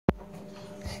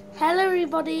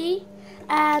everybody,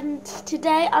 and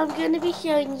today I'm going to be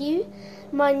showing you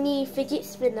my new fidget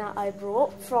spinner I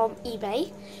brought from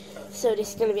eBay. So this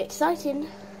is going to be exciting.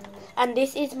 And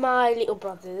this is my little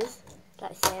brother's.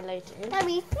 Let's say hello to him. That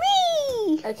means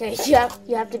me! Okay, so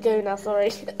you have to go now,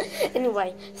 sorry.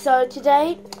 Anyway, so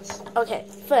today, okay,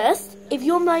 first, if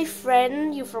you're my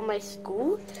friend, you're from my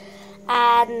school,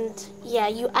 and yeah,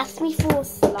 you asked me for a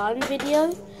slime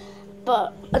video,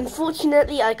 but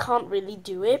unfortunately I can't really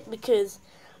do it because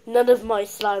none of my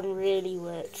slime really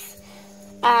works.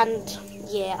 And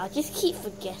yeah, I just keep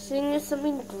forgetting there's some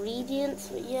ingredients,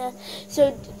 but yeah.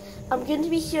 So I'm going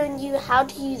to be showing you how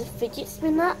to use a fidget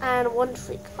spinner and one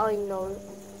trick I know.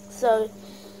 So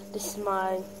this is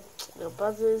my little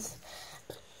brother's.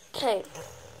 Okay,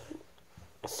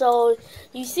 so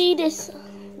you see this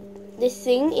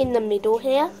thing in the middle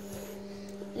here?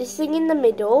 This thing in the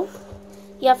middle,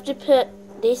 you have to put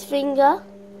this finger,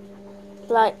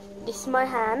 like this is my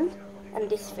hand, and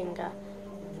this finger.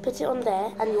 Put it on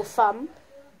there, and your thumb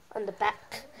on the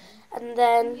back, and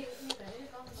then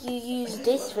you use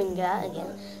this finger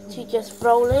again to just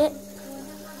roll it,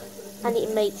 and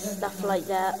it makes stuff like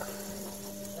that.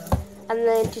 And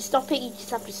then to stop it, you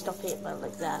just have to stop it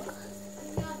like that.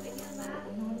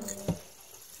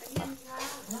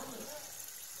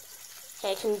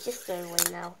 Okay, can you just go away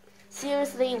now?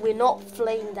 Seriously, we're not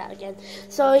playing that again.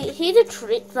 So here's a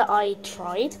trick that I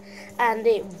tried, and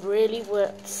it really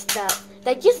works.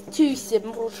 They're just two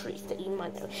simple tricks that you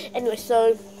might know. Anyway,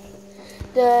 so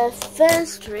the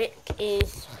first trick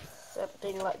is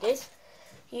something like this.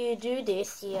 You do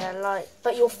this, yeah,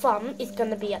 but your thumb is going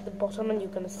to be at the bottom, and you're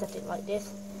going to set it like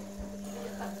this.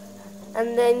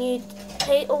 And then you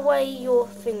take away your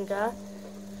finger,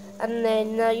 and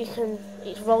then now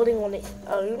it's rolling on its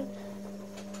own.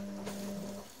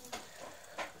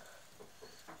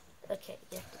 Okay,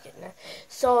 you have to get now.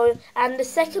 So, and the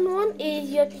second one is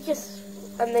you have to just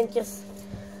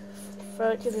throw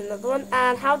it to another one.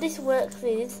 And how this works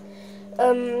is,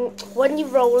 when you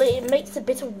roll it, it makes a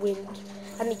bit of wind,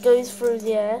 and it goes through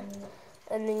the air,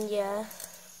 and then yeah,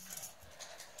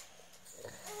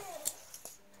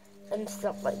 and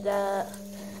stuff like that.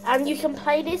 And you can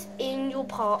play this in your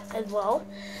park as well.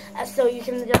 And so you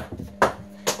can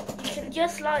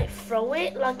just like throw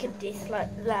it like a disc, like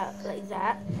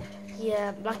that.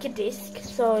 Yeah, like a disc.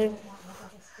 So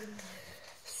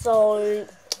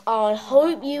I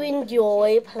hope you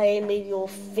enjoy playing with your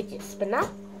fidget spinner.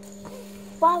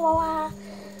 Wah wah wah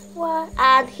wah.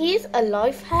 And here's a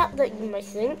life hack that you might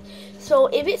think. So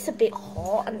if it's a bit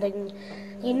hot and then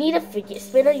you need a fidget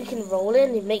spinner, you can roll it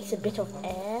and it makes a bit of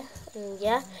air. And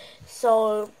yeah.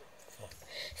 So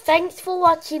thanks for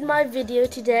watching my video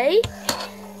today,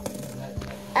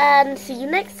 and see you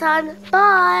next time.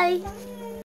 Bye.